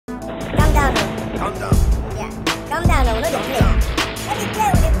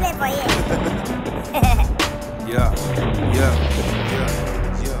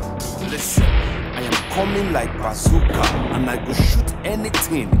aiming like bazooka, and I go shoot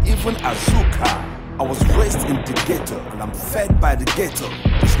anything, even Azuka. I was raised in the ghetto, and I'm fed by the ghetto.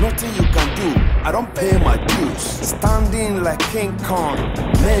 There's nothing you can do, I don't pay my dues. Standing like King Kong,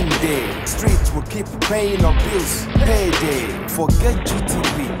 Monday. Streets will keep paying our bills, payday. Forget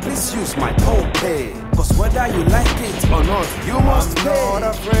GTP, please use my whole pay. Cause whether you like it or not, you must pay. I'm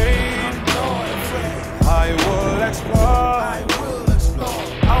not afraid, I will explore,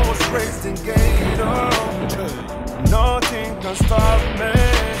 I was raised in ghetto, nothing can stop me.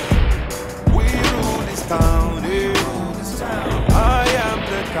 We rule this town, I am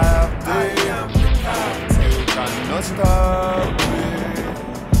the captain, you cannot stop me.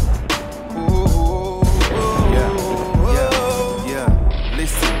 Ooh, yeah,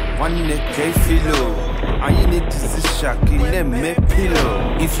 listen, one neck filo. I need this shaki, let me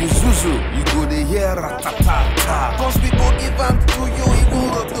pillow. If you zuzu, you go to hear ratatata. Cause people give up to you,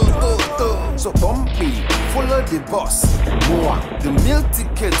 so bumpy, follow the boss. Moa, the meal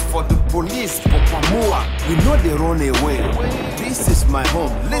ticket for the police, Papa Moa. We know they run away. This is my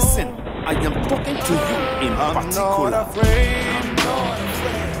home. Listen, I am talking to you in particular. I'm not afraid.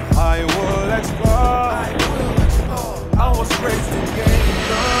 I will explore. I was raised in ghetto.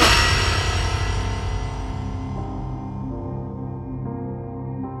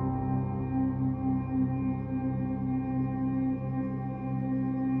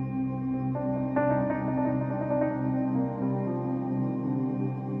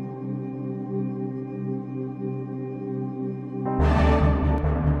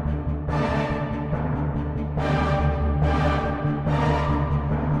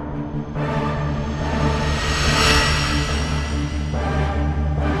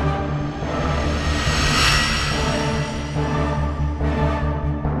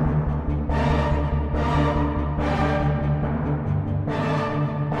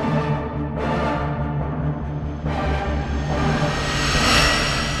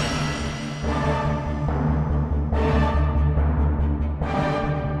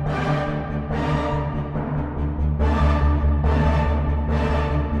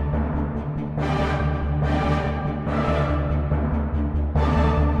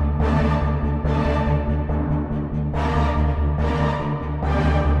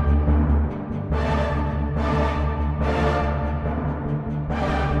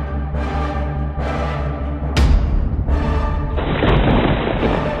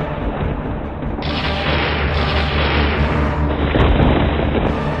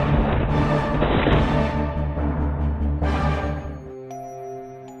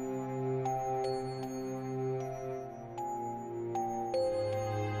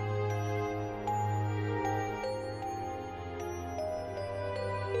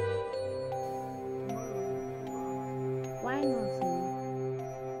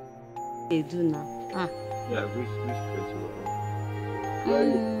 They do now. Yeah, which place?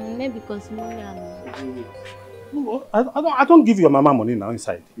 Maybe because money. No, I don't give your mama money now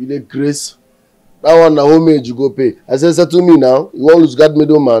inside. You the grace. That one na homemade you go pay. I said settle me now. You want to get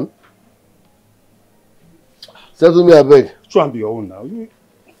middle man? Settle me, I beg. Try and be your own now.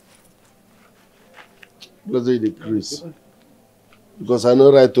 Because you the grace. Because I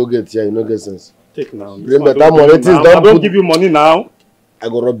know right to get here, you no get sense. Take now. Remember that money things don't I don't give you money now. I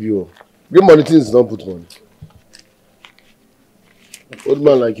go rob you. Bring money things don't put money. Old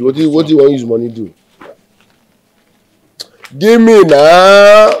man like you, what do you want to use money do? Give me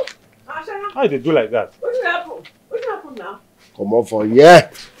now. How they do like that? What happen? What happen now? Come on for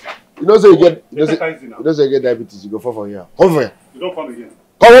here. You know say you get you know say you get diabetes, you go for here. Come for here. You don't come again.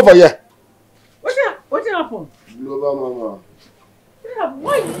 Come over here. What happened? Global mama. What happened?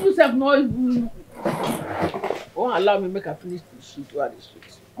 Why did you have noise? Won't allow me make a finish the shit while the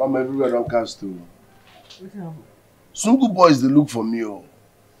streets. Mama, everywhere don't cast too. What happened? Some good boys they look for me, oh.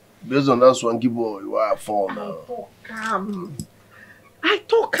 Based on that swanky boy, you are for now. I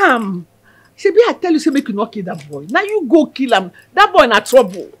talk him. Shebi, I tell you, say make you not kill that boy. Now you go kill him. That boy in a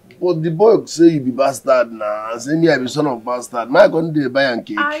trouble. But the boy say you be bastard now. Say me I be son of bastard. My gun dey buy and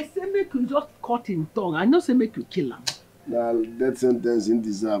cake. I say make you just cut him tongue. I know say make you kill him. Nah, that sentence he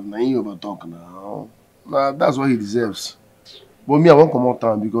deserve. Now he over talk now. Nah, that's what he deserves. But me, I won't come out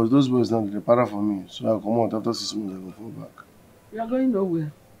town because those boys now they para for me. So I come out after 6 months. I go fall back. You are going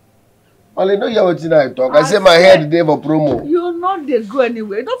nowhere. Well, I know you what I talk. I say my head day for promo. You not they go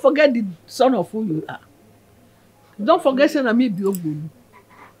anywhere. Don't forget the son of who you are. Don't forget Senami Biogulu,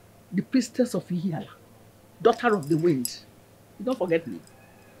 the priestess of Ihiala, daughter of the wind. You don't forget me.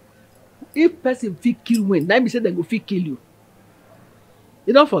 If person fit kill wind, that means they go fit kill you.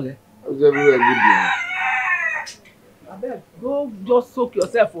 You don't forget. That's everywhere good now. I beg, go just soak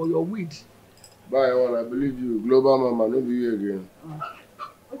yourself for your weed. Bye, one. I believe you. Global mama, no be you again.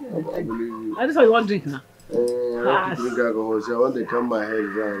 I believe you. I just want you want drink now. I want to drink alcohol. So I want to calm my head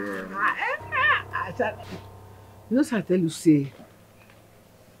down. You know, so I tell you, say,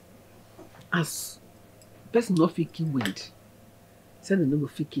 as person not fit kill wind, say the no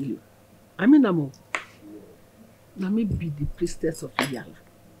fit kill you. I mean, na me be the priestess of Iyala.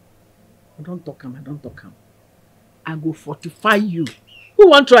 I don't talk him. I go fortify you. Who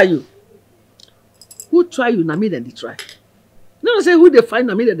want try you? Who try you? Na me then they try. No, say who they find,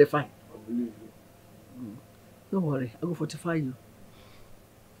 na me then they find. I believe you. Don't worry, I go fortify you.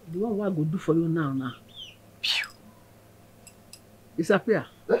 The one what I go do for you now. Phew. Disappear.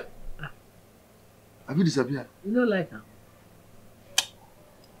 Have you disappeared? You don't like her.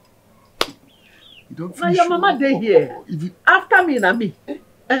 You don't Now your mama dey here. After me, na me.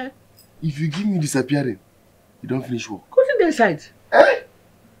 If you give me disappearing, you don't finish work. What's in the side?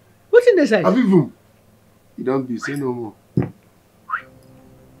 What's in the side? Have you room? You don't be, say no more.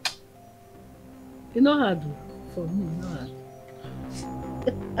 You know how to do. For me, you know how to.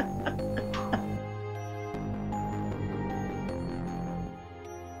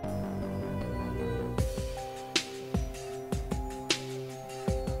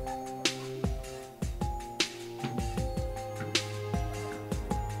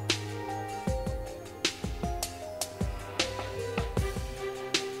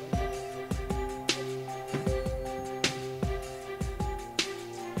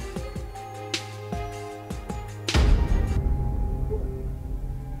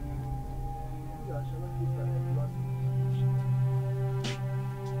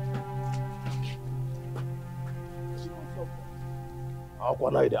 How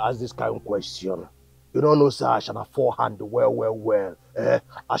can I ask this kind of question? You don't know, sir, I shall forehand well.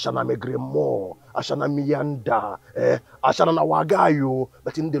 I shall not make more. I shall not mianda. I shall not wagayo.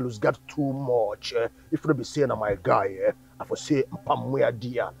 But in the lose got too much. If you be saying my guy, I for say mpamwea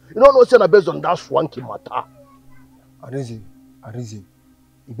dear. You don't know, sir, based on that swanky matter. Arizi,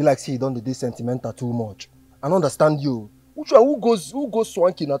 it be like say you don't do this sentimental too much. I don't understand you. Who goes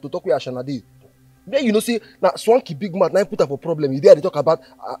swanky now to talk with Ashanadi? Then you know see now swanky big man now put up a problem. You there they talk about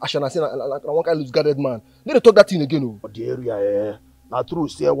Ashana say like one kind of loose guarded man. Then they talk that thing again. Oh. The area now true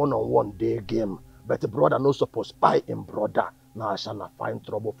say one-on-one day game, but the brother no supposed spy in brother. Now Ashana find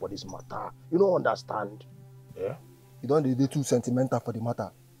trouble for this matter. You don't understand? Yeah. You don't do too sentimental for the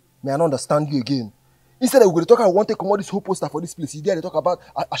matter. May I not understand you again? Instead of we talk about one take come out this whole poster for this place. You there they talk about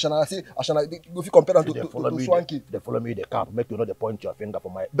Ashana say Ashana if you compare them to swanky. They follow me the cap, make you know the point your finger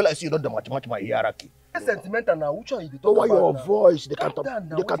for my. But I see you don't match my hierarchy. Sentimental now. Which one you talk about? Your voice. They can't talk.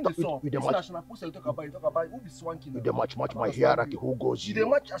 They can't talk. With the match. You talk about who be swanky. With the match my hierarchy. Who goes you? You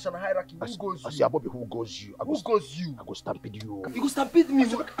match Ashana hierarchy. Who goes you? I see Bobby. Who goes you? Who goes you? I go stampede you. You go stampede me.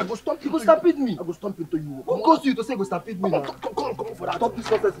 I go stamp. You go stampede me. I go stamp into you. Who goes you to say go stampede me? Come for that. Stop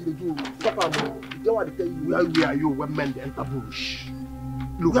this nonsense you do. Stop am. You get what I tell you. Where are you when men enter bush?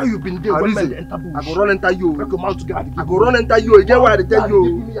 Look how you been there when men enter bush. I go run enter you. Make your mouth together. I go run enter you. You get what I tell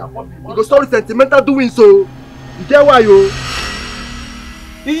you. You go stop sentimental doing so. You get why you?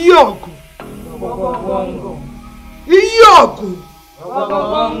 Iyoku.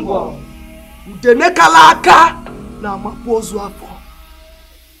 Udene kalaka na mapozu afọ.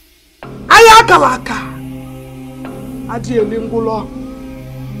 Aya kalaka. Adi elingulo.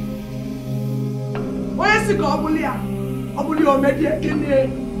 Onye si ka ọ bụli o medi ekene.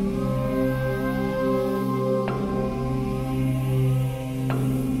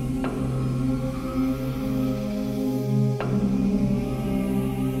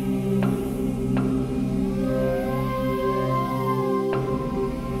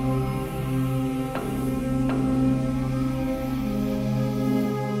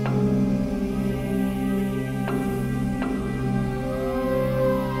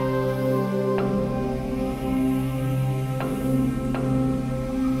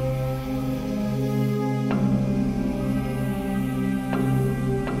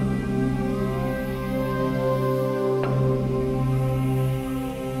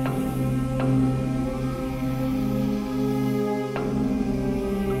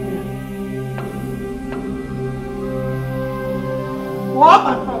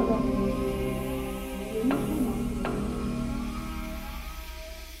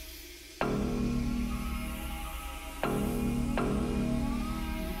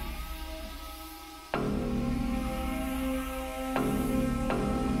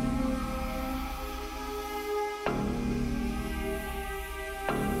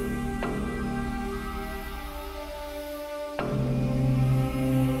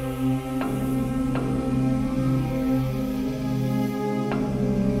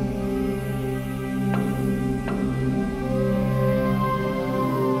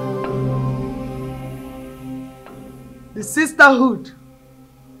 the sisterhood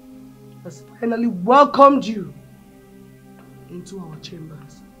has finally welcomed you into our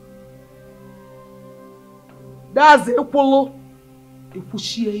chambers. That's Ekwolo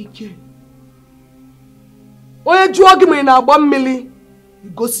Ekwushie. Onye jụọ gị ma ị na-agba mmiri,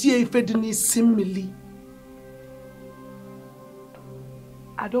 igosie ife dị n'isi mmiri.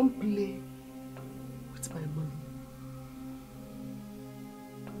 I don't play with my money.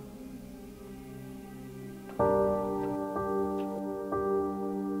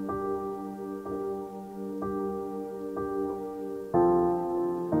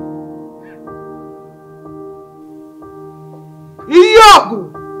 Iyogu!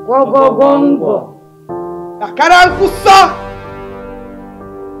 Gogogongo! Dakara nkusa!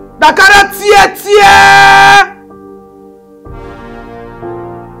 Dakara tie!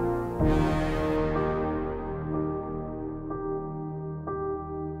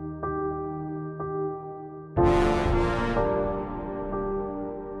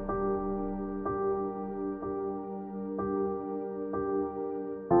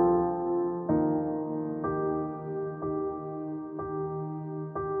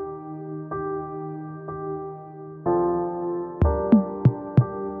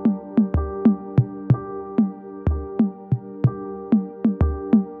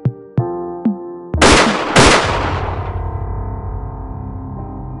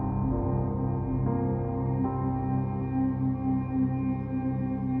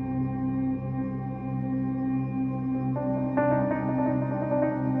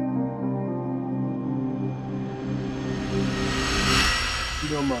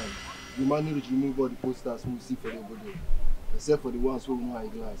 The man need to remove all the posters we see for the body, except for the ones who know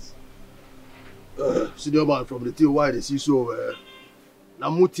eyeglass. Senior man, from the thing why they see so, now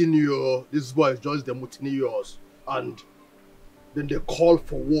mutinio, this boy is just the mutinios, and then they call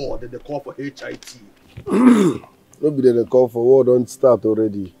for war, then they call for HIT. Maybe they call for war, don't start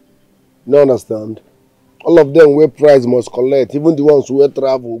already. You understand? All of them where price must collect, even the ones who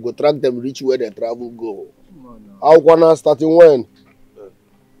travel, go track them reach where they travel go. How can I starting when?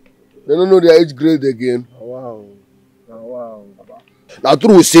 They don't know their age grade again. Oh, wow. Now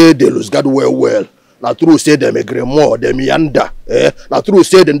true say they lose God well. Now true say them agree more, them yanda. Now true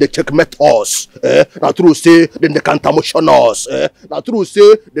say then they checkmate us. Now true say then they can't motion us. Now true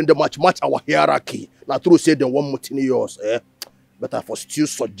say then they match our hierarchy. Now true say they want mutiny us. But I for still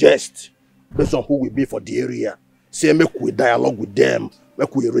suggest based on who we be for the area. Say make we dialogue with them,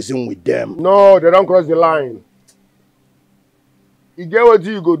 make we reason with them. No, they don't cross the line. You get what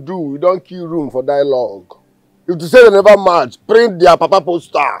you go do, you don't kill room for dialogue. If you say they never match, print their papa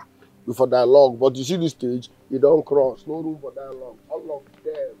poster for dialogue. But you see this stage, you don't cross, no room for dialogue. All of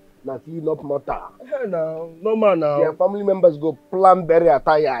them, not clean up matter. Hey now, no man now. Their family members go plan bury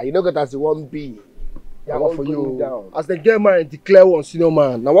attire. You know get as one B. Now what for you? Down. As the get man declare one senior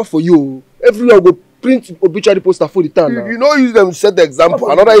man. Now what for you? Everyone go print obituary poster for the town. You know use them set the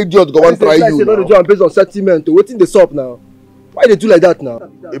example. Another idiot go and try you. You know the job based on sentiment. Waiting the up now. Why they do like that now?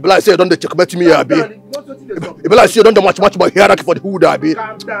 If like say don't they checkmate me, Abi. If like say don't they match my hierarchy for the hood, Abi.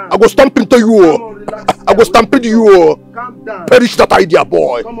 I go stamp into you. I go stamp into you. Calm down. Perish that idea,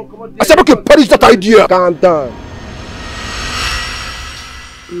 boy. I said okay, perish that idea. Calm down.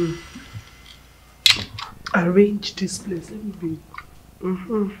 Arrange this place. Let me be.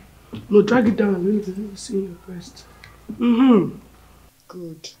 No, drag it down. Let me see you first.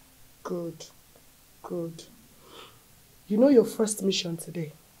 Good. You know your first mission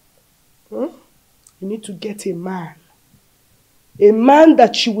today? You need to get a man. A man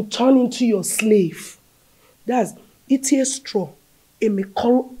that you will turn into your slave. That's eat a straw. It may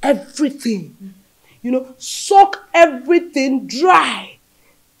call everything. You know, suck everything dry.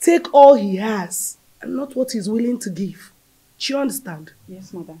 Take all he has and not what he's willing to give. Do you understand?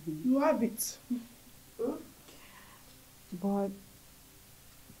 Yes, Mother. You have it. But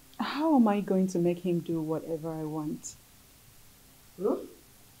how am I going to make him do whatever I want?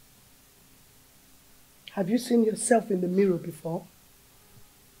 Have you seen yourself in the mirror before?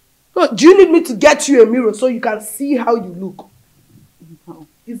 No, do you need me to get you a mirror so you can see how you look? No.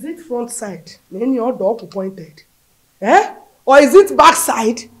 Is it front side? Then your dog pointed. Or is it back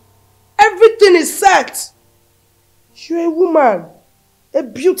side? Everything is set. You're a woman. A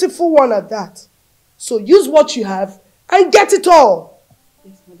beautiful one at that. So use what you have and get it all.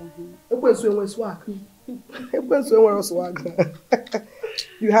 Yes, Mother.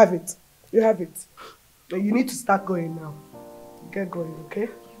 You have it. And you need to start going now. Get going, okay?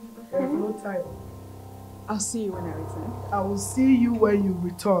 There's no time. I'll see you when I return. I will see you when you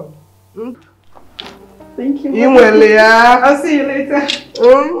return. Thank you. I'll see you later.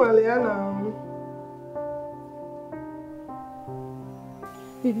 Now.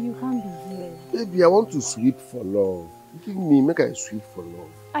 Baby, you can't be here. Baby, I want to sweep for love. Give me, make I sweep for love.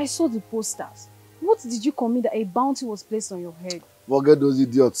 I saw the posters. What did you commit that a bounty was placed on your head? Forget those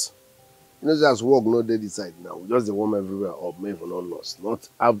idiots. You know, just work, no dead inside now. Just the warm everywhere up, maybe for not lost. Not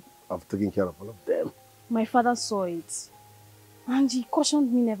I've taken care of all of them. My father saw it. And he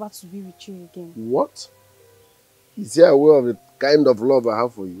cautioned me never to be with you again. What? Is he aware of the kind of love I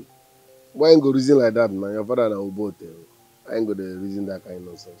have for you? Why ain't go reason like that, man? Your father and I will both tell. I ain't go to reason that kind of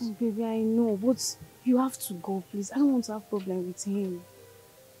nonsense. Baby, I know, but you have to go, please. I don't want to have problem with him.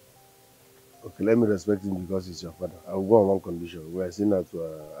 Okay, let me respect him because he's your father. I will go on one condition. We are sitting at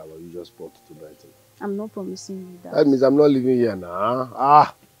our usual spot tonight. I'm not promising you that. That means I'm not living here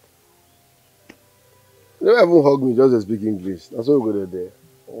now. You don't even hug me, just speak English. That's what we're going to do.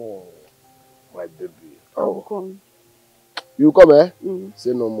 Oh, my baby. I'll come. You come, eh? Mm.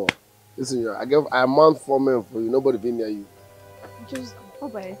 Say no more. Listen, I mount 4 men for you. Nobody be near you. Just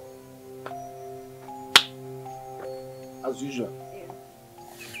bye-bye. As usual.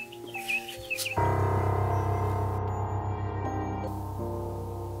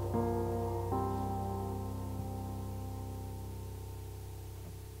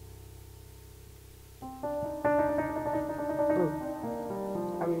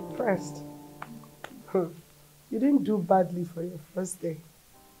 I'm impressed. You didn't do badly for your first day.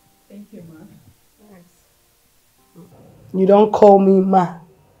 Thank you, ma. Nice. You don't call me ma.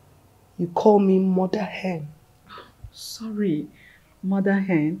 You call me mother hen. Sorry, mother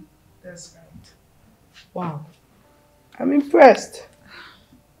hen. That's right. Wow. I'm impressed.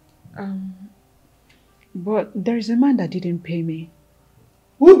 But there is a man that didn't pay me.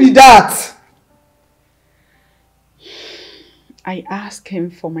 Who be that? I asked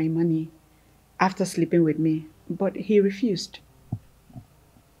him for my money after sleeping with me, but he refused.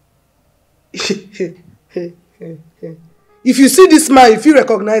 If you see this man, if you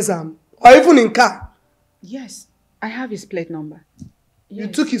recognize him, or even in car. Yes, I have his plate number. You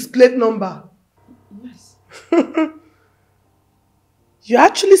took his plate number. Yes. You're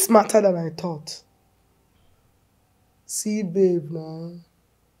actually smarter than I thought. See, babe, now.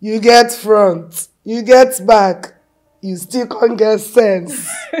 You get front, you get back, you still can't get sense.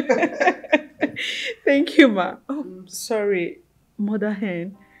 Thank you, ma. Oh, sorry, mother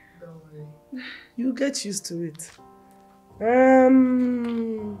hen. Don't worry. You get used to it.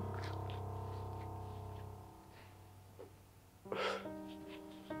 You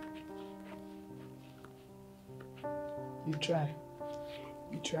try.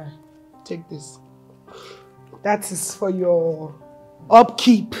 You try. Take this. That is for your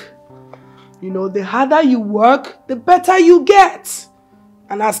upkeep. You know, the harder you work, the better you get.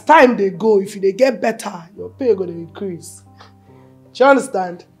 And as time they go, if they get better, your pay going to increase. Do you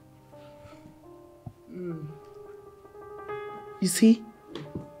understand? You see?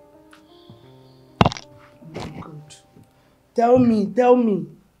 Good. Tell me.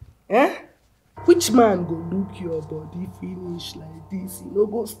 Eh? Which man go look your body finish like this? You no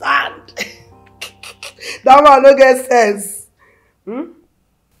go stand. That man no get sense.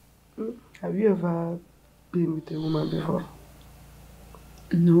 Have you ever been with a woman before?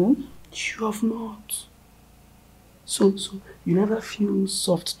 No. You have not. So you never feel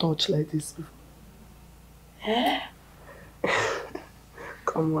soft touch like this before? Eh?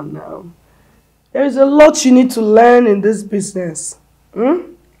 Come on now. There is a lot you need to learn in this business.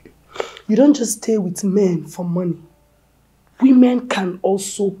 You don't just stay with men for money. Women can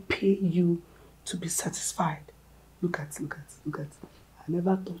also pay you to be satisfied. Look at. I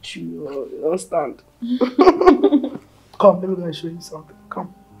never touch you. You don't stand. Come, let me go and show you something.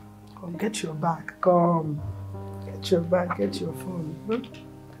 Come, get your bag. Come. Get your bag, get your phone.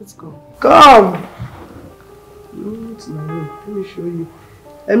 Let's go. Come! It's my room.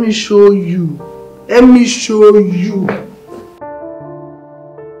 Let me show you. Let me show you.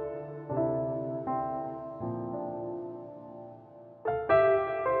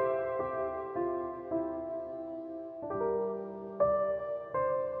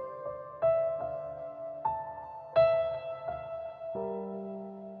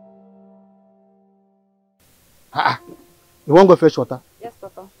 You won't go fetch water? Yes,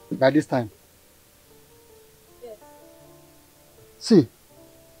 Papa. By this time? Yes. See,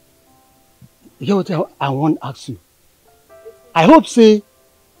 here's what I want to ask you. I hope say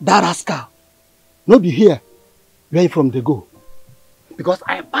that rascal no be here where from the go. Because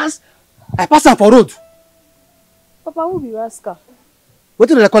I pass am for road. Papa, who be rascal? What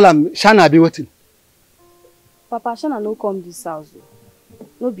do they call him? Shana be waiting. Papa, Shana no come this house.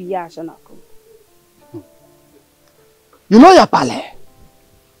 No be here Shana come. You know your pale.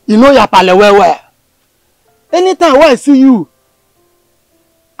 You know your pale well. Anytime when I see you,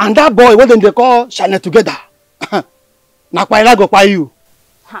 And that boy, what they call Shana together. Na kwaila go kwa you.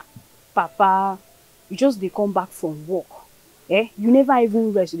 Ha, Papa, you just they come back from work. Eh? You never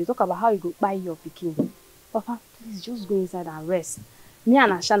even rest. They talk about how you go buy your pikin. Papa, please just go inside and rest. Me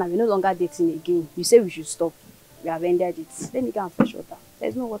and Ashana, we're no longer dating again. You say we should stop. We have ended it. Let me go and fetch water.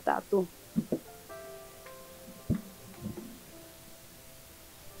 There's no water at all.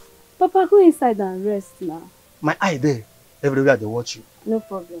 Papa, go inside and rest now. My eye there. Everywhere they watch you. No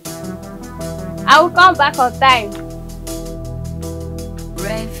problem. I will come back on time.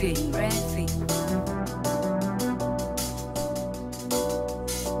 Ready.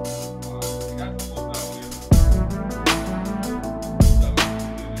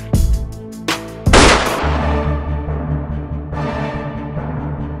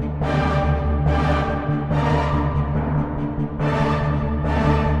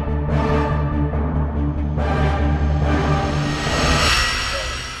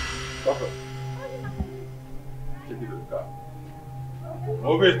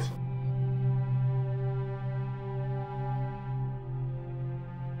 Move it.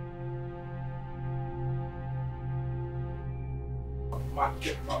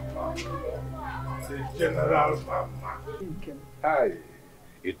 Market mama. The general mama. Hi.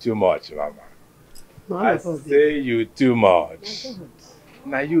 You too much, mama. No, I say you too much.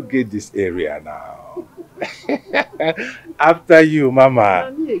 Now you get this area now. After you,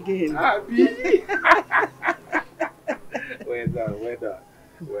 mama. Me again.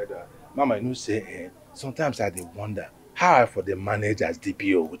 Weather. Mama, you know say, sometimes I dey wonder how I for the manage as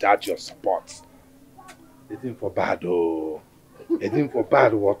DPO without your support. It ain't for bad, oh. It ain't for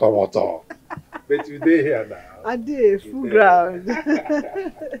bad, water. But you dey here now. I did full ground.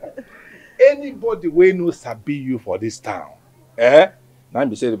 Anybody wey no sabi you for this town, now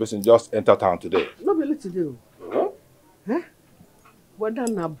be say the person just enter town today. No be today. Huh? Whether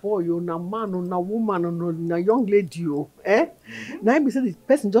na boy or na man or na woman or na young lady, now be say the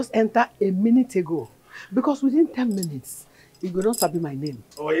person just enter a minute ago. Because within 10 minutes, you go not sabi my name.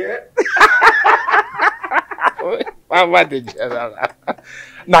 Oh yeah? Mama the general.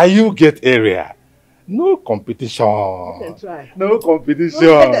 Now you get area. No competition. Let them try. No competition.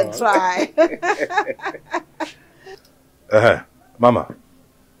 Let them try. Mama,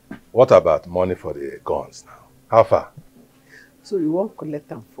 what about money for the guns now? How far? So you won't collect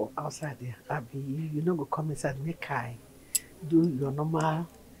them for outside there. Abi, you no go come inside, make I do your normal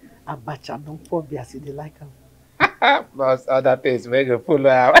abacha, don't pour beer, see they like them. Plus other things make you pull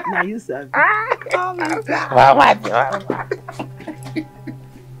out. Now you sabi.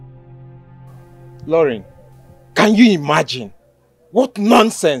 Lauren, can you imagine? What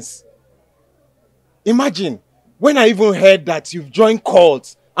nonsense! Imagine, when I even heard that you've joined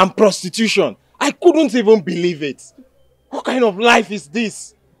cults and prostitution, I couldn't even believe it. What kind of life is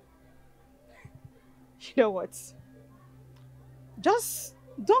this? You know what? Just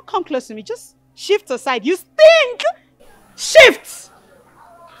don't come close to me. Just shift aside. You stink! Shift!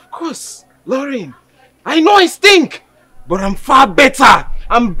 Of course, Lauren. I know I stink, but I'm far better.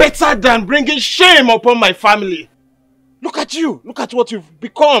 I'm better than bringing shame upon my family. Look at you. Look at what you've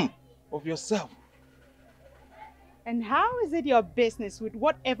become of yourself. And how is it your business with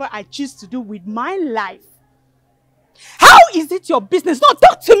whatever I choose to do with my life? How is it your business? No,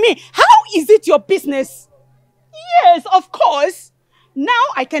 talk to me. How is it your business? Yes, of course. Now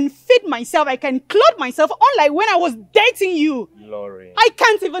I can feed myself. I can clothe myself, unlike when I was dating you. Lauren. I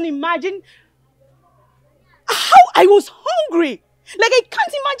can't even imagine how I was hungry. Like, I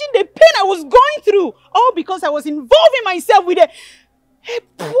can't imagine the pain I was going through. All because I was involving myself with a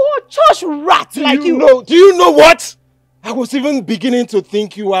poor church rat like you. Do you know what? I was even beginning to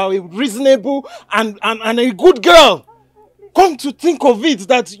think you are a reasonable and a good girl. Come to think of it,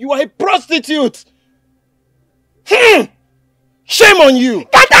 that you are a prostitute. Shame on you.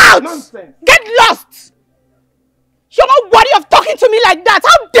 Get out! Nonsense. Get lost! You're not worthy of talking to me like that.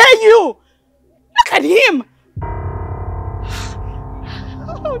 How dare you? Look at him.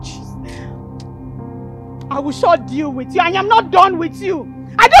 Oh, jeez. I will sure deal with you. I am not done with you.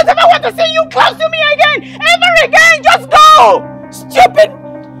 I don't ever want to see you close to me again. Ever again. Just go. Stupid.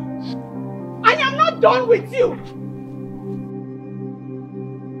 I am not done with you.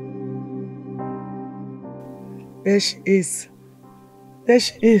 There she is. There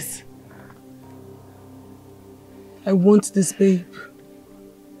she is. I want this babe.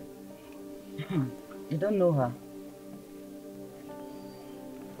 You don't know her.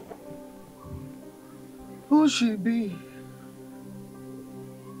 Who she be?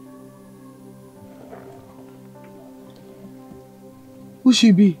 Who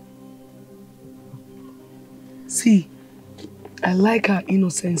she be? See, I like her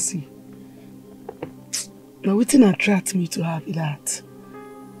innocency. Now, what attract me to her be that?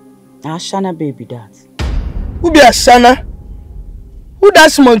 Ashana baby that. Who be Ashana? Who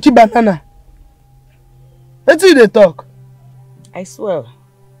dash monkey banana? Let's see they talk. I swear.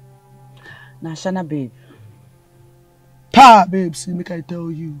 Na Ashana babe. Pa, babe, see, make I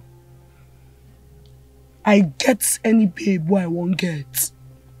tell you. I get any babe who I won't get.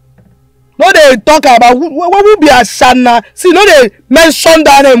 No, they talk about who will be Ashana. See, no, they mention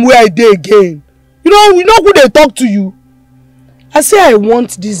that name where I did again. You know who they talk to you. I say I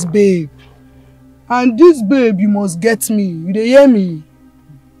want this babe. And this babe, you must get me. You dey hear me?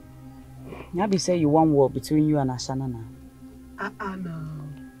 You be say you want war between you and Ashana now. No.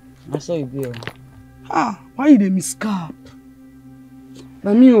 I saw you be. Why you dey miscap?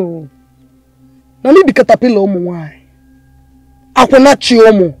 Na me o. Na me be caterpillar omo why? Akwenachi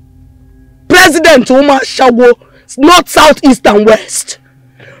omo. President omo shawo north, south, east and west.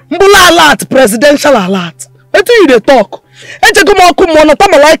 Mbula alert, presidential alert. Wetin you dey talk? Echego mo kumo na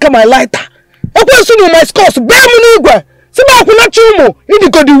tamalaika my lighter. Ekwe sunu my scores be mu n'igwe. Si ma akwenachi omo,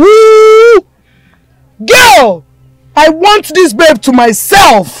 idigodi woo. Girl, I want this babe to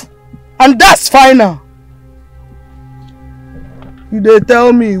myself. And that's final. You dey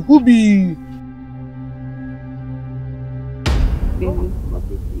tell me who be? Baby,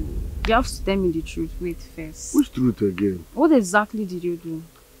 you have to tell me the truth. Wait first. Which truth again? What exactly did you do?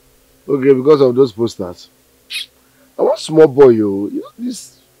 Okay, because of those posters. I want small boy, yo. You know,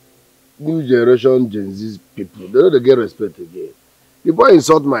 this new generation Gen Z people, they don't get respect again. The boy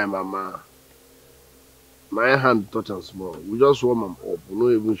insult my mama. My hand touch and small. We just warm him up. We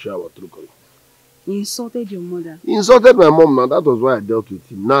don't even share our true color. He insulted your mother. He insulted my mom now. That was why I dealt with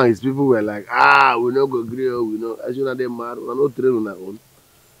him. Now his people were like, we not go agree, we know. As you know, they're mad. We're not trained on our own.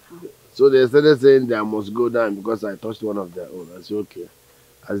 So they started saying they must go down because I touched one of their own. I said, okay.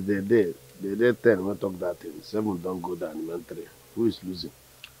 As they did 10, we talk that thing. 7 don't go down, man 3. Who is losing?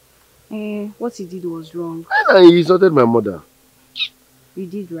 What he did was wrong. And he insulted my mother. You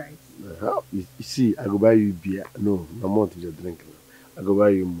did right. How? You see, I go buy you beer. No, my mouth is a drink now. I go buy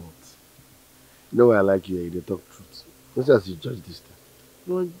you malt. You know why I like you? They talk truth. Not as you judge this thing.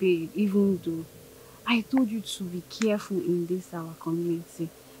 But babe, even though I told you to be careful in this our community,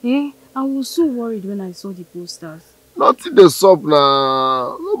 I was so worried when I saw the posters. Nothing the sup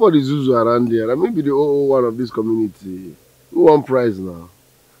now. Nobody's usual around here. I may be the only one of this community. Who won prize now?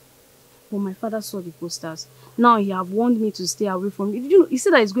 But my father saw the posters. Now he have warned me to stay away from you. Did you know? He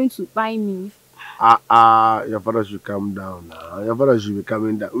said that he's going to buy me. Your father should calm down now. Your father should be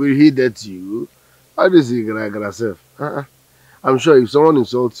coming down. Will he debt you? How does he get herself? I'm sure if someone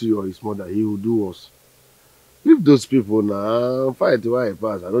insults you or his mother, he will do worse. Leave those people now. Fight while he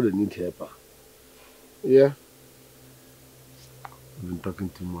pass. I know they need help. Yeah? I've been talking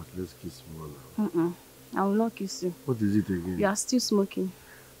too much. Let's kiss more now. I will not kiss you. What is it again? You are still smoking.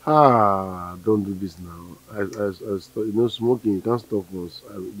 Don't do this now. You know, smoking, you can't stop once.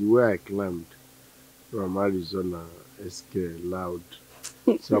 The way I climbed from Arizona, SK, loud.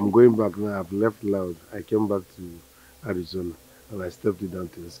 So I'm going back now. I've left loud. I came back to Arizona and I stepped it down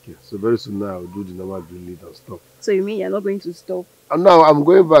to SK. So very soon now I'll do the normal drill lead and stop. So you mean you're not going to stop? And now I'm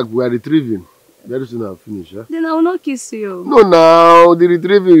going back. We are retrieving. Very soon I'll finish. Yeah? Then I will not kiss you. No, now the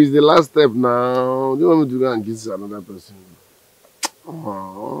retrieving is the last step now. Do you want me to go and kiss another person?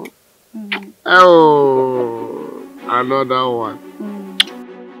 Oh, another one.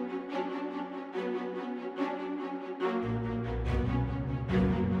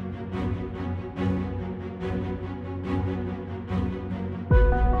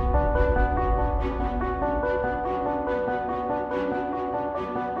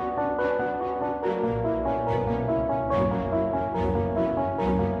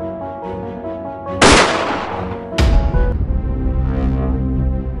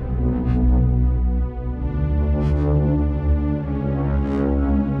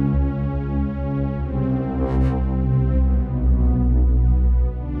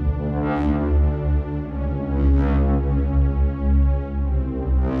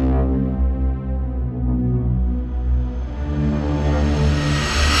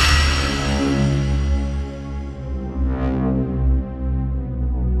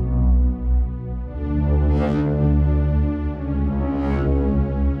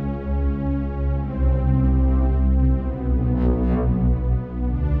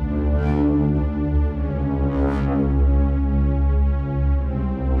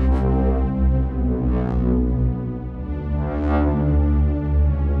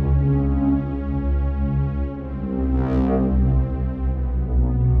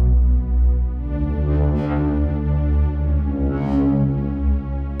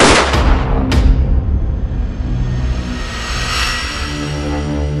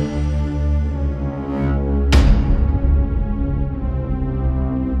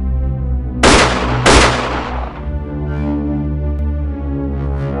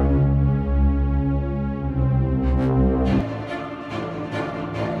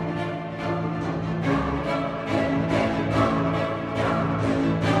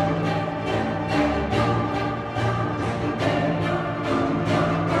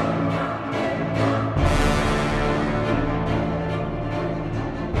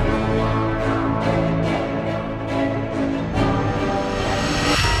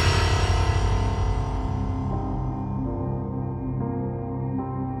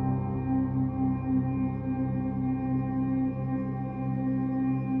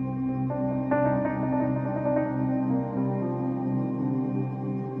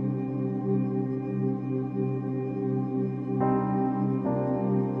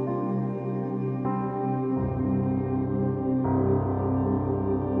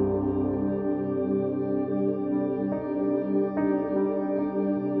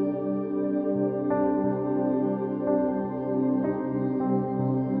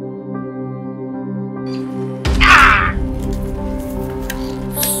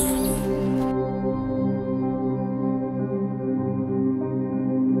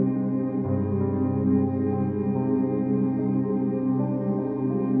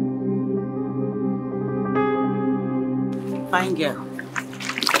 Fine girl.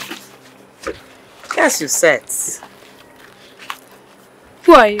 Yes, you said.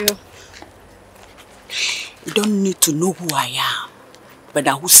 Who are you? You don't need to know who I am. But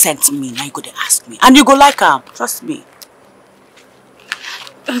who sent me, now you go to ask me. And you go like her, trust me.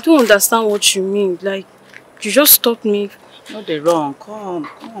 I don't understand what you mean. Like, you just stopped me. Not the wrong. Come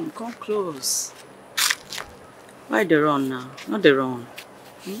close. Why the wrong now? Not the wrong.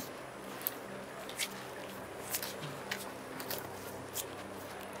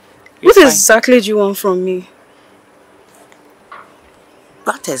 What exactly do you want from me?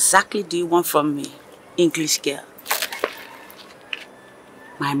 What exactly do you want from me, English girl?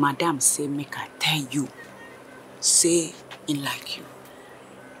 My madam say make I tell you. Say in like you.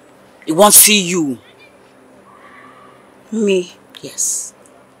 He won't see you. Me? Yes.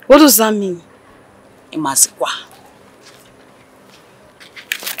 What does that mean? Imasikwa.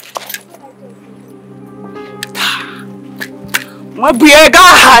 My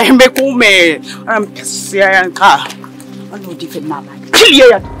biega imekume. Siyanka. Ano different mama. Kill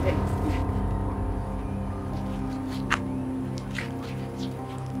you.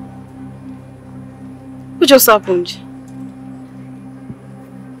 What just happened?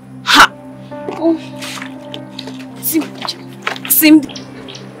 Ha! Oh. Sim.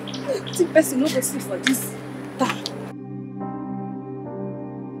 The person no go sleep for this.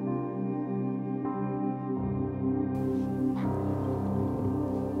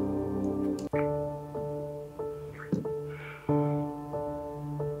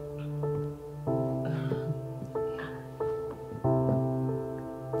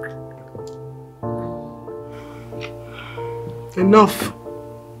 Enough.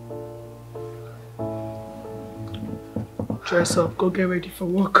 Dress up, go get ready for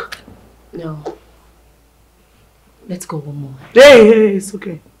work. No. Let's go one more. Hey, it's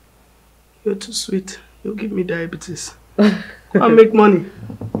okay. You're too sweet. You'll give me diabetes. I'll make money.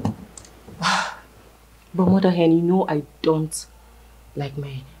 But Mother Hen, you know I don't like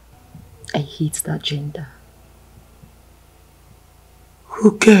men. I hate that gender.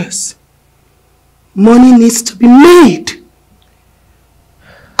 Who cares? Money needs to be made.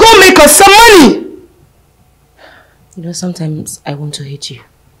 Go make us some money! You know, sometimes I want to hate you.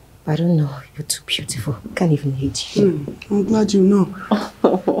 But I don't know. You're too beautiful. I can't even hate you. I'm glad you know.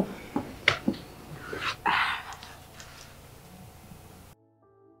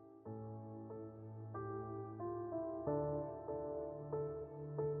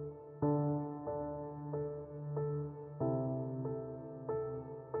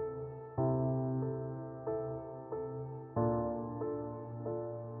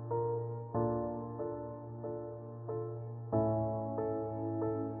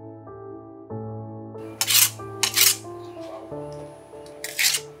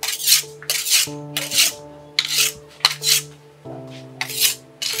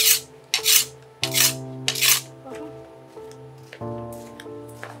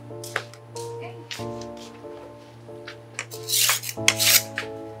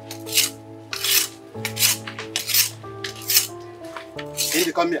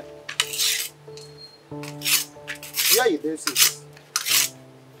 Come here. Where are you there, sis?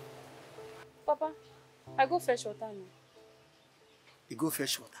 Papa, I go fetch water now. You go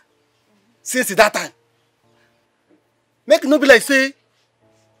fetch water? Since that time? Make no be like say,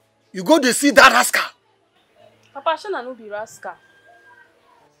 you go to see that rascal. Papa, Shana no be rascal.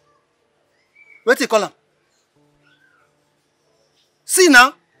 What you call him? See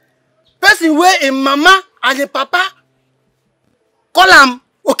now, person where a mama and a papa call him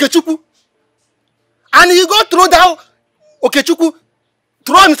Okechukwu. And he go throw down Okechukwu,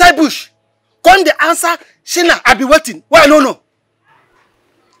 throw him inside bush. Come the answer, Shina, I be waiting. Why I don't know?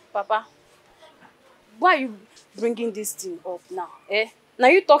 Papa, why are you bringing this thing up now? Now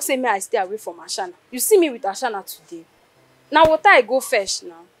you talk say me I stay away from Ashana. You see me with Ashana today. Now what I go fetch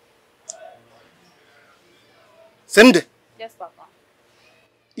now? Same day. Yes, Papa.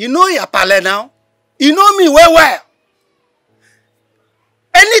 You know your pale now. You know me well.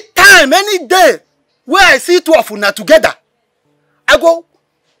 Anytime, any day, where I see two of you together, I go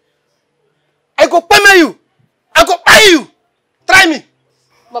pay you. I go buy you. Try me.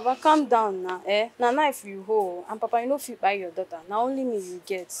 Baba, calm down now, Now knife you hold. And Papa, you know if you buy your daughter. Now only me you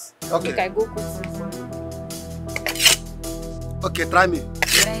get. Okay. Make I go cook food for you. Okay, try me.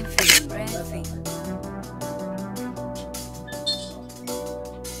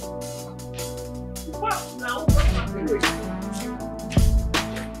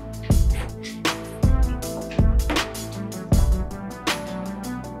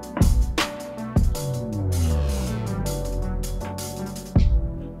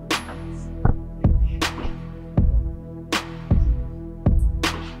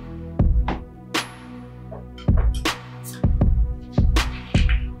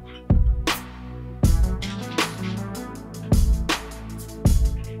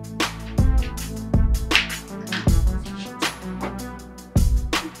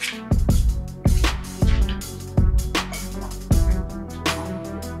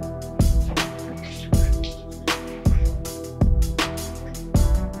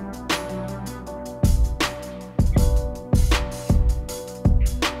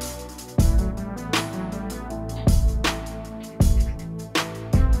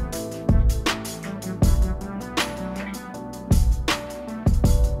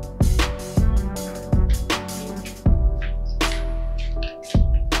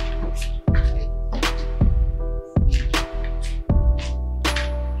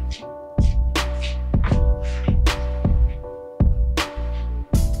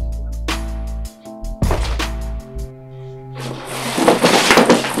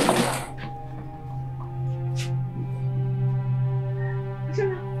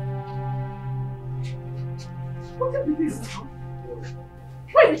 What is this now?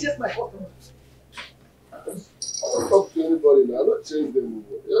 Why you chase my customer? I don't talk to anybody now. I don't change them.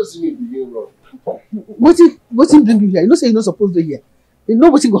 You don't see me begin wrong. What's bring you here? You know say you're not supposed to hear. You know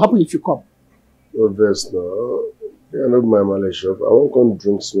what's going to happen if you come. No verse now. Yeah, not my Malay shop. I won't come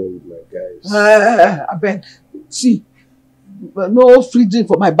drink small with my guys. I bet. See, no free drink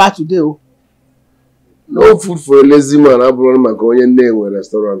for my bar today. Oh. No food for a lazy man. I'm running my Korean name in a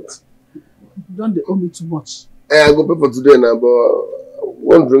restaurant. You don't owe me too much. Hey, I go pay for today now, but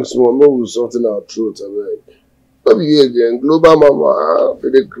one drink small, no with something in our throat. I beg. Don't be here again. Global mama, for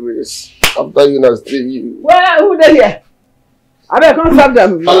the grace. After you now stay you. Well, who they here? I better come serve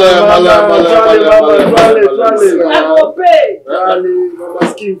them. Male. I go pay.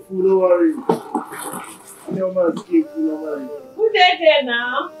 Mama skin full, no worry. Mama skin full, no worry. Who they here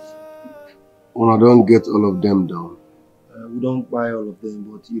now? When I don't get all of them down. We don't buy all of them,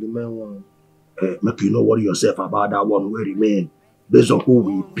 but you remain one. Make you no worry yourself about that one where remain. Based on who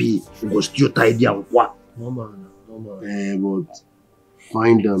we be, we go still tidy and what. No man. But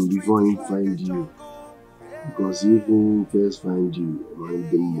find them before he find you. Because if he first find you,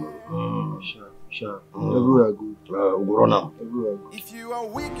 find them more. Sure. Everywhere good. Everywhere good. If you are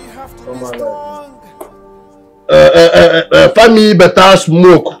weak, you have to be strong. Find me better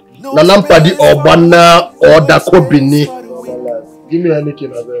smoke. Nanampadi or Bana or Dakobini. Give me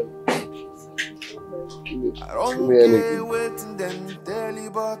anything, I beg. I don't care waiting them daily,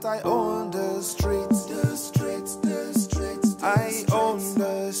 but I own the streets. I own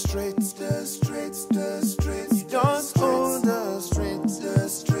the streets. You don't own the streets.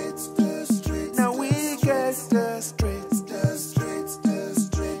 Now we get the streets.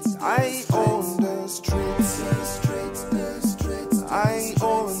 I own the streets. I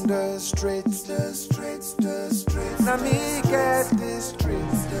own the streets. Now me get the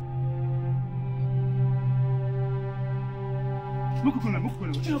streets.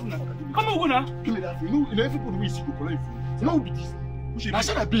 Come on, Guna. Give me that. You know everybody will see you collect food. No, be this. I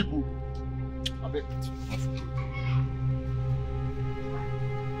said that people. I bet.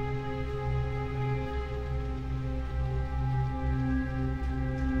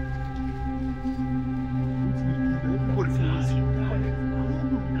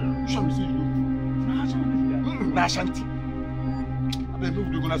 Nashanti. I bet no,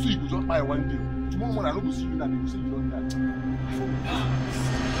 they're gonna see you just buy one day. Tomorrow morning I don't see you now. They will say you don't die.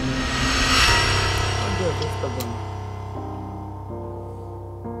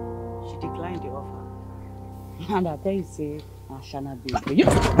 She declined the offer. And I tell you, say, I shall not be for you.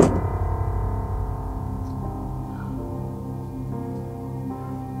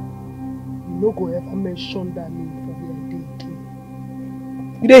 You no go ever mention that name for where I did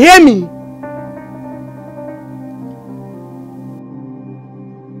again. You dey hear me?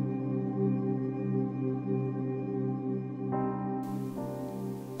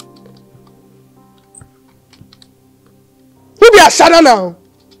 Who be Ashana now?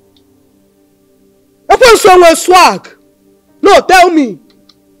 Open somewhere swag. No, tell me.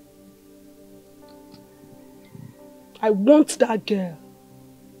 I want that girl.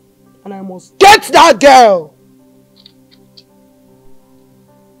 And I must get that girl.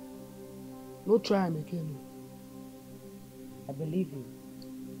 No try him again. I believe you.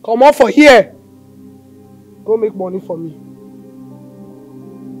 Come on for here. Go make money for me.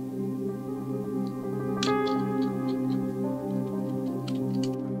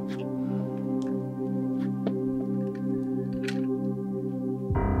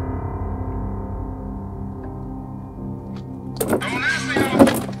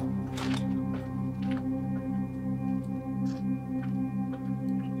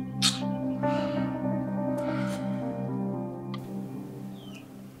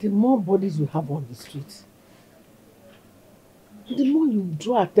 The more bodies you have on the street, the more you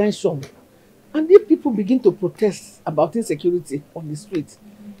draw attention. And if people begin to protest about insecurity on the street,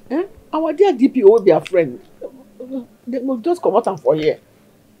 our dear DPO will be a friend. They will just come out and for here.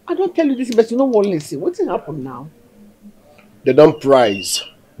 I don't tell you this, but you know what, listen. What's happened now? They don't price.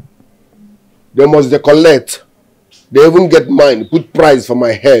 They must collect. They even get mine. Put price for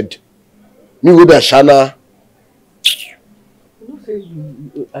my head. Me with Ashana. You know, say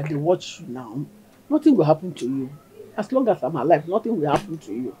they watch you now. Nothing will happen to you. As long as I'm alive, nothing will happen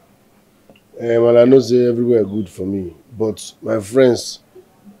to you. Well, I know say everywhere good for me. But my friends,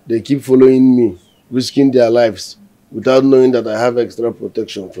 they keep following me, risking their lives without knowing that I have extra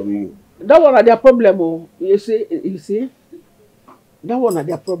protection from you. That one are their problem. Oh. You see? That one are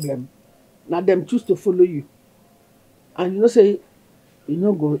their problem. Now them choose to follow you. And you know say, you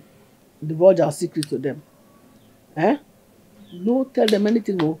know go divulge our secret to them. No tell them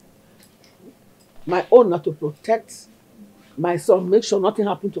anything. Oh. My own not to protect my son, make sure nothing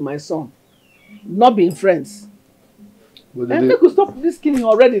happen to my son. Not being friends. And make you stop this killing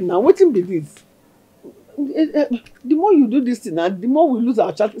already now. What be this? The more you do this thing, the more we lose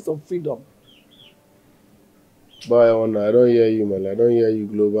our chances of freedom. Boy, I don't hear you, man. I don't hear you,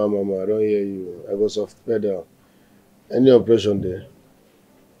 Global Mama. I don't hear you. I go soft pedal. Any operation there?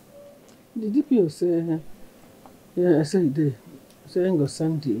 The DPO say, yeah, I say he did. Say he go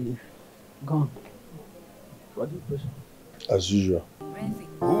send the gun for the operation. As usual.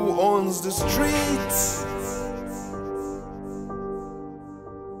 Who owns the streets?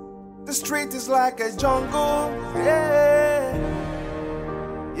 The street is like a jungle. Yeah,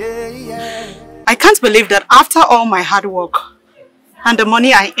 yeah, yeah. I can't believe that after all my hard work and the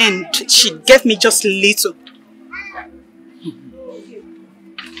money I earned, she gave me just little.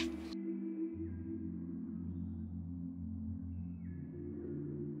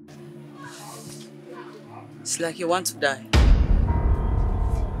 It's like you want to die.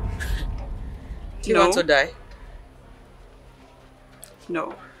 You No. want to die?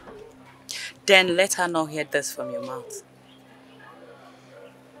 No. Then let her not hear this from your mouth.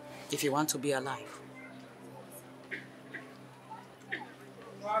 If you want to be alive.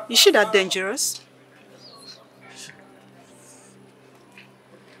 Is she that dangerous?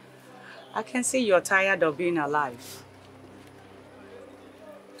 I can see you're tired of being alive.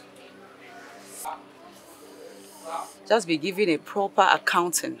 Just be given a proper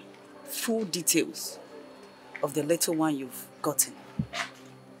accounting, full details of the little one you've gotten.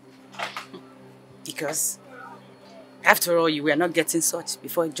 Because, after all, you were not getting such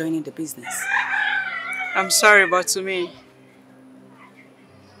before joining the business. I'm sorry, but to me,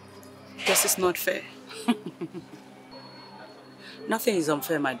 this is not fair. Nothing is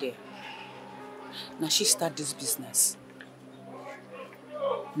unfair, my dear. Now she start this business.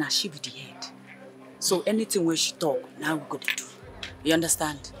 Now she be the head. So anything where she talk, now we got to do. You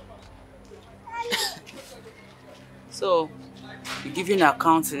understand? So, you give you an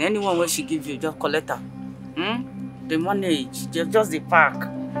accounting. Anyone where she give you, just collect her. The money, just the park.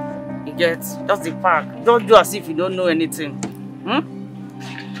 You get? Just the park. Don't do as if you don't know anything.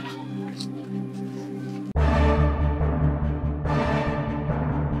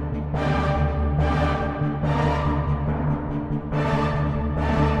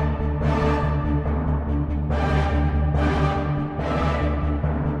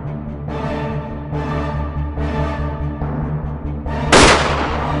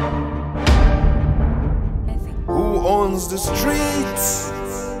 The street.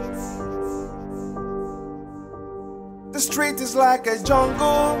 The street is like a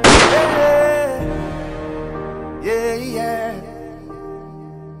jungle. Yeah, yeah, yeah.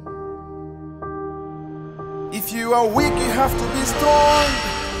 If you are weak, you have to be strong.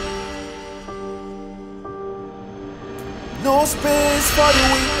 No space for the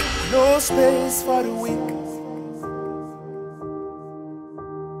weak. No space for the weak.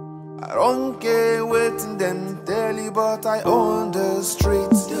 I don't care waiting them tell you, but I own the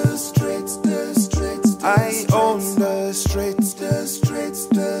streets, the streets, the streets. I own the streets, the streets,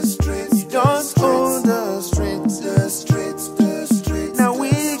 the streets. You don't own the streets, the streets, the streets. Now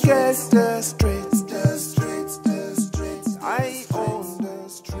we get the streets, the streets, the streets. I own the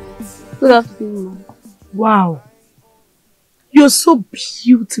streets. Good afternoon, ma'am. Wow. You're so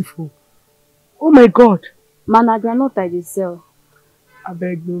beautiful. Oh my God. Man, I cannot I dey sell. I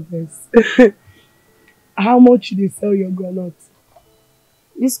beg no vex. How much do they sell your granuts?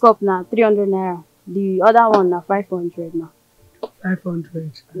 This cup now 300 naira. The other one now 500 now.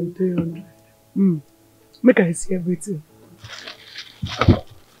 500 and 300. Make I see everything.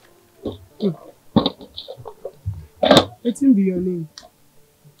 What's be your name?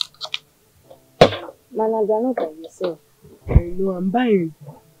 Man, I cannot I dey sell. I know I'm buying.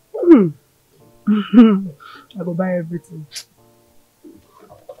 I go buy everything.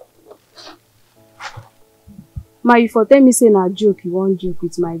 Ma, you for tell me say na joke you want joke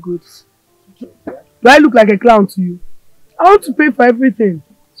with my goods. Do I look like a clown to you? I want to pay for everything.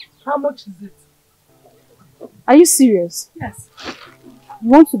 How much is it? Are you serious? Yes. You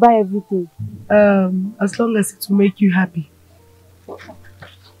want to buy everything? As long as it will make you happy.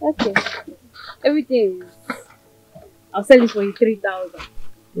 Okay. Everything is... I'll sell it for you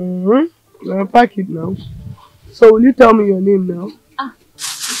 3,000. I'll pack it now. So will you tell me your name now?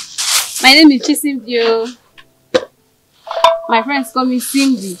 My name is Chisimdio. My friends call me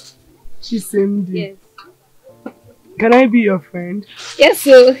Cindy. Chisimdi. Yes. Can I be your friend? Yes,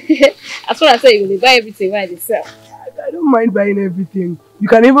 so as far as I say, you will buy everything while they sell. I don't mind buying everything. You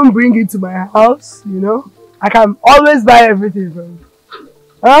can even bring it to my house, you know. I can always buy everything from you.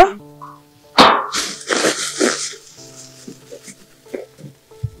 Huh?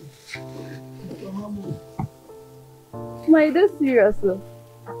 My, that's serious though.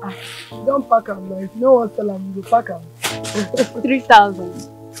 Don't pack them now. If you don't want to sell them, you pack them. 3,000.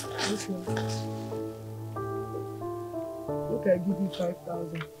 Okay, I give you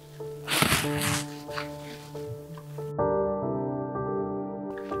 5,000.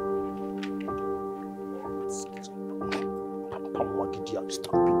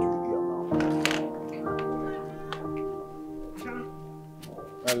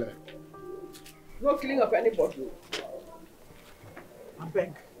 No killing of anybody. I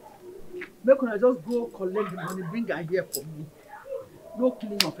beg. Make una just go collect the money, bring her here for me. No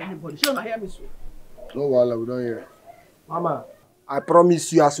killing of anybody. She don't hear me so. No wahala, we don't hear. Mama, I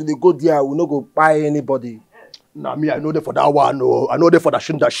promise you, as we go there, we no go buy anybody. Nah, me, I know they for that one, no. I know they for that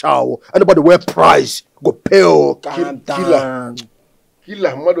shinda show. Anybody wear price, go pay. Calm down.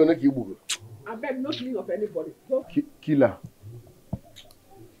 Killer, mother no kill. I beg, no killing of anybody. Killer.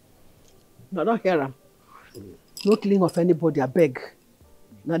 No, don't hear him. No killing of anybody, I beg.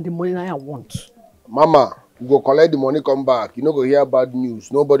 Now the money I want. Mama, we go collect the money, come back. You no go hear bad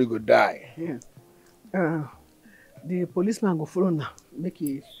news. Nobody go die. Yeah. The policeman go follow now. Make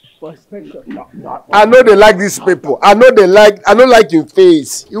it for inspection. No. I know they like these people. I don't like your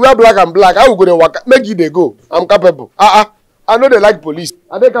face. You wear black and black. I will go to work. Make you they go. I'm capable. I know they like police.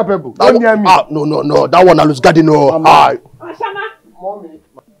 Are they capable? Don't near me. No. That one I lose guarding. No. Mommy.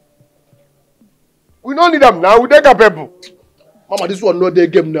 We don't need them now. We they capable. Mama, this one no they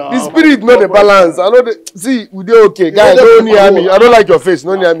game now. The spirit know the balance. I know the see. We they okay, guys. Don't near me. I don't like your face.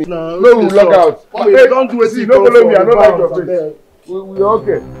 No near me. No, we lock out. Mommy, hey, don't do it. See, don't follow me. I don't like your face. We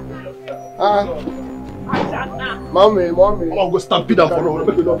okay. Mommy. Mama, go stampede down for road.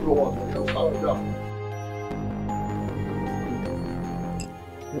 Make you not blow up.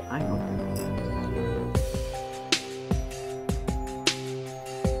 I know.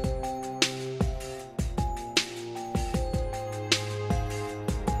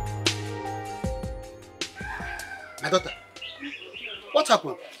 My daughter, what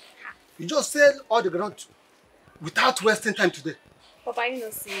happened? You just said all the ground without wasting time today. Papa, you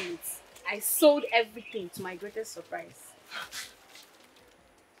not seeing it. I sold everything to my greatest surprise.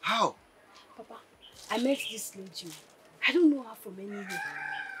 How? Papa, I met this lady. I don't know her from anywhere.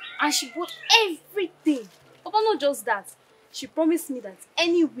 And she bought everything. Papa, not just that. She promised me that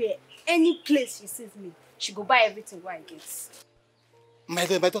anywhere, any place she sees me, she go buy everything where I get. My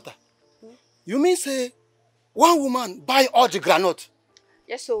daughter, you mean say one woman buy all the granite?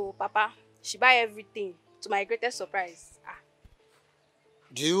 Yes, so Papa, she buy everything to my greatest surprise.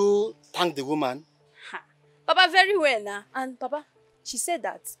 Do you thank the woman? Papa, very well now. And Papa, she said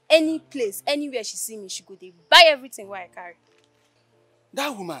that any place, anywhere she see me, she go dey buy everything where I carry.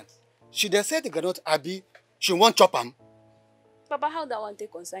 That woman, she dey say the granite Abi, she won't chop them. Papa, how that one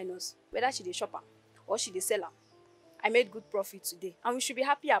take consign us? Whether she dey shop am or she dey sell am. I made good profit today, and we should be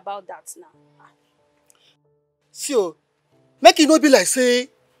happy about that now. So, make it not be like say,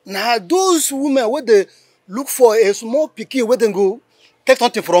 nah, those women where they look for a small pikin where they go take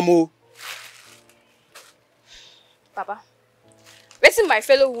something from you. Papa, wetin my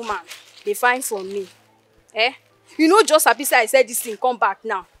fellow woman they find for me, You know, just happy say I said this thing come back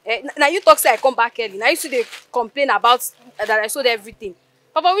now. Now you talk say I come back early. Now you see they complain about that I sold everything.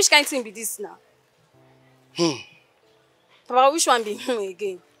 Papa, which kind of thing be this now? Papa, which one be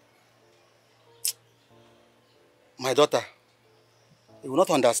again? My daughter, you will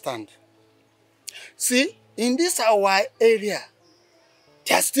not understand. See, in this our area,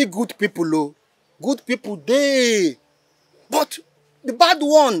 there are still good people, oh. Good people there. But the bad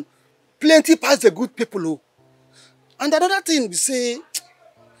one, plenty past the good people, oh. And another thing, we say,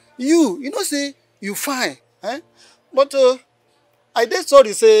 you know, say, you fine, But I did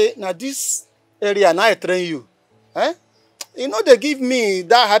sorry say, now this area, now I train you, You know, they give me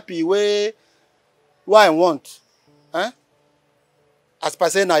that happy way, what I want, As per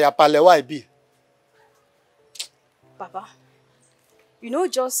say, now your pale, why be? Papa, you know,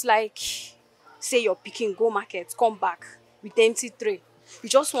 just like, say your pikin go market, come back with empty tray. You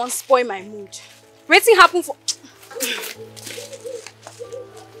just want to spoil my mood. Wetin happen for...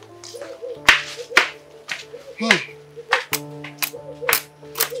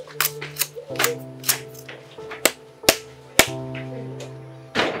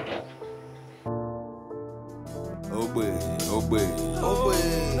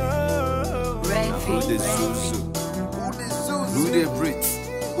 Who they breathe?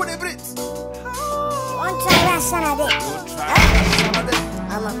 One try last son of it.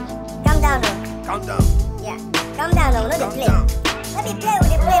 Calm down, though. Calm down. Yeah, calm down, though. Let me play. Let me play with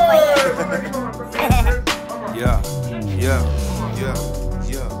the play for you. Yeah.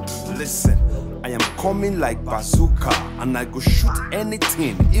 Listen, I am coming like bazooka, and I go shoot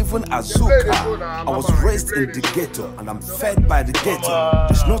anything, even Azuka. I was raised in the ghetto, and I'm fed by the ghetto.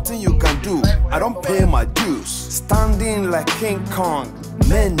 There's nothing you can do, I don't pay my dues. Standing like King Kong,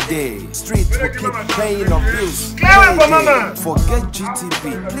 Mende. Street will keep paying on bills. Forget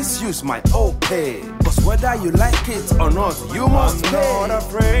GTB, please use my OPay. Cause whether you like it or not, you must pay. I'm not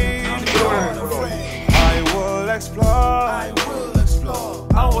afraid. I will explore.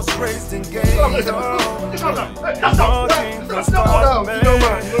 I was raised in ghetto. Nothing can stop me.